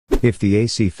If the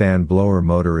AC fan blower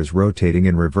motor is rotating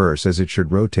in reverse as it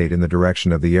should rotate in the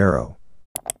direction of the arrow.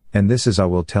 And this is I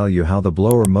will tell you how the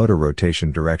blower motor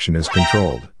rotation direction is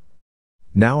controlled.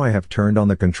 Now I have turned on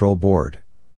the control board.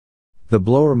 The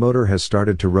blower motor has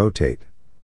started to rotate.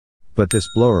 But this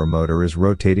blower motor is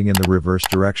rotating in the reverse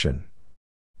direction.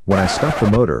 When I stop the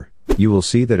motor, you will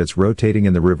see that it's rotating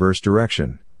in the reverse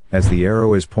direction, as the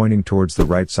arrow is pointing towards the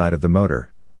right side of the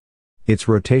motor. Its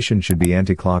rotation should be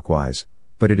anti-clockwise,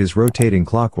 but it is rotating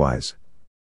clockwise.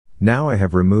 Now I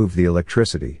have removed the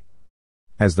electricity.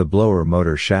 As the blower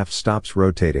motor shaft stops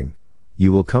rotating,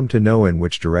 you will come to know in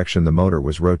which direction the motor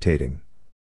was rotating.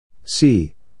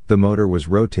 See, the motor was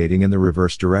rotating in the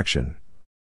reverse direction.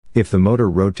 If the motor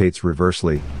rotates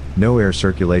reversely, no air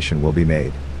circulation will be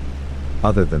made.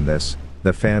 Other than this,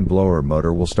 the fan blower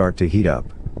motor will start to heat up.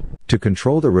 To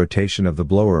control the rotation of the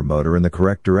blower motor in the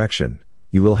correct direction,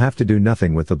 you will have to do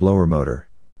nothing with the blower motor.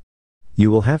 You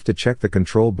will have to check the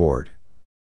control board.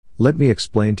 Let me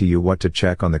explain to you what to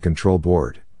check on the control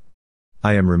board.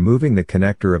 I am removing the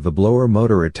connector of the blower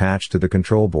motor attached to the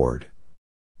control board.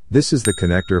 This is the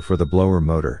connector for the blower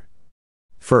motor.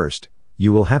 First,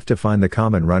 you will have to find the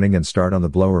common running and start on the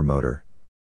blower motor.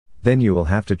 Then you will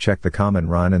have to check the common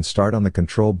run and start on the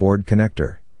control board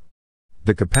connector.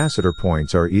 The capacitor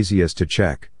points are easiest to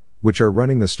check, which are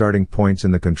running the starting points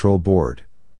in the control board.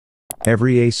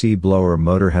 Every AC blower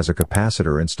motor has a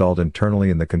capacitor installed internally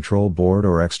in the control board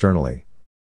or externally.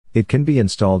 It can be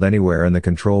installed anywhere in the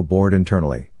control board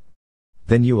internally.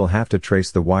 Then you will have to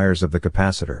trace the wires of the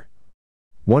capacitor.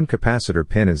 One capacitor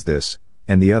pin is this,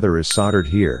 and the other is soldered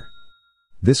here.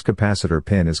 This capacitor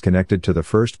pin is connected to the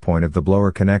first point of the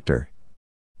blower connector.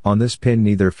 On this pin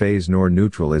neither phase nor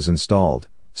neutral is installed,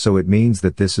 so it means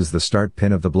that this is the start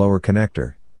pin of the blower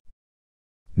connector.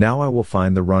 Now I will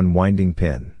find the run winding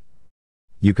pin.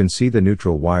 You can see the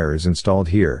neutral wire is installed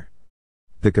here.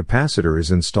 The capacitor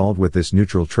is installed with this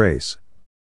neutral trace.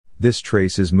 This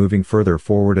trace is moving further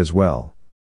forward as well.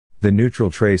 The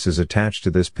neutral trace is attached to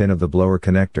this pin of the blower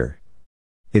connector.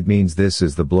 It means this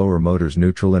is the blower motor's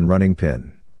neutral and running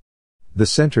pin. The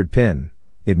centered pin,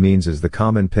 it means is the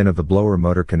common pin of the blower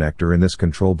motor connector in this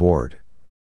control board.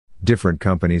 Different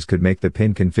companies could make the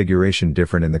pin configuration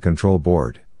different in the control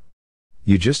board.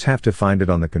 You just have to find it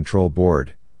on the control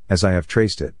board, as I have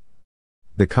traced it.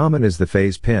 The common is the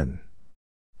phase pin.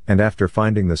 And after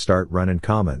finding the start run and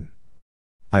common,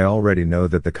 I already know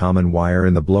that the common wire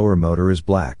in the blower motor is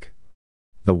black.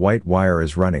 The white wire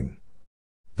is running.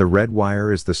 The red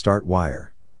wire is the start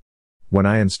wire. When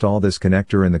I install this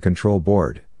connector in the control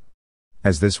board,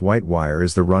 as this white wire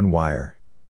is the run wire,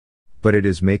 but it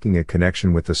is making a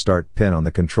connection with the start pin on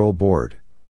the control board.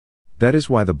 That is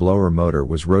why the blower motor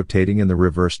was rotating in the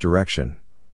reverse direction.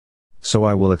 So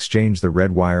I will exchange the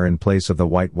red wire in place of the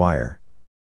white wire.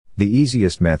 The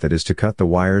easiest method is to cut the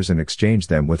wires and exchange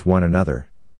them with one another.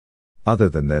 Other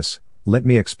than this, let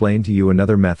me explain to you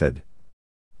another method.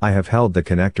 I have held the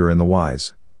connector in the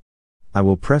Y's. I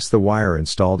will press the wire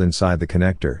installed inside the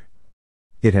connector.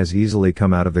 It has easily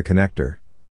come out of the connector.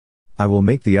 I will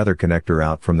make the other connector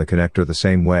out from the connector the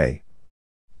same way.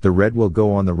 The red will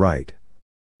go on the right.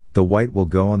 The white will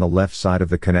go on the left side of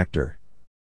the connector.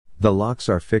 The locks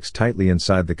are fixed tightly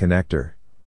inside the connector.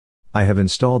 I have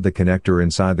installed the connector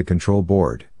inside the control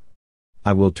board.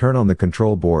 I will turn on the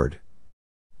control board.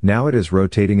 Now it is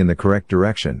rotating in the correct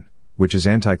direction, which is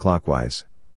anti-clockwise.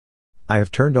 I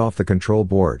have turned off the control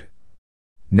board.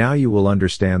 Now you will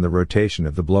understand the rotation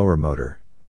of the blower motor.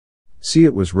 See,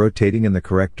 it was rotating in the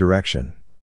correct direction.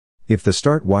 If the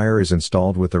start wire is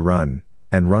installed with the run,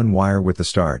 and run wire with the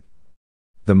start,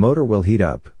 the motor will heat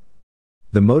up.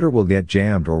 The motor will get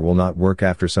jammed or will not work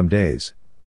after some days.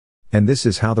 And this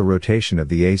is how the rotation of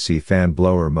the AC fan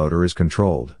blower motor is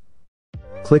controlled.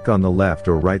 Click on the left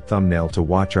or right thumbnail to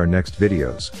watch our next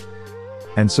videos.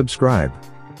 And subscribe.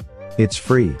 It's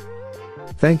free.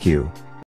 Thank you.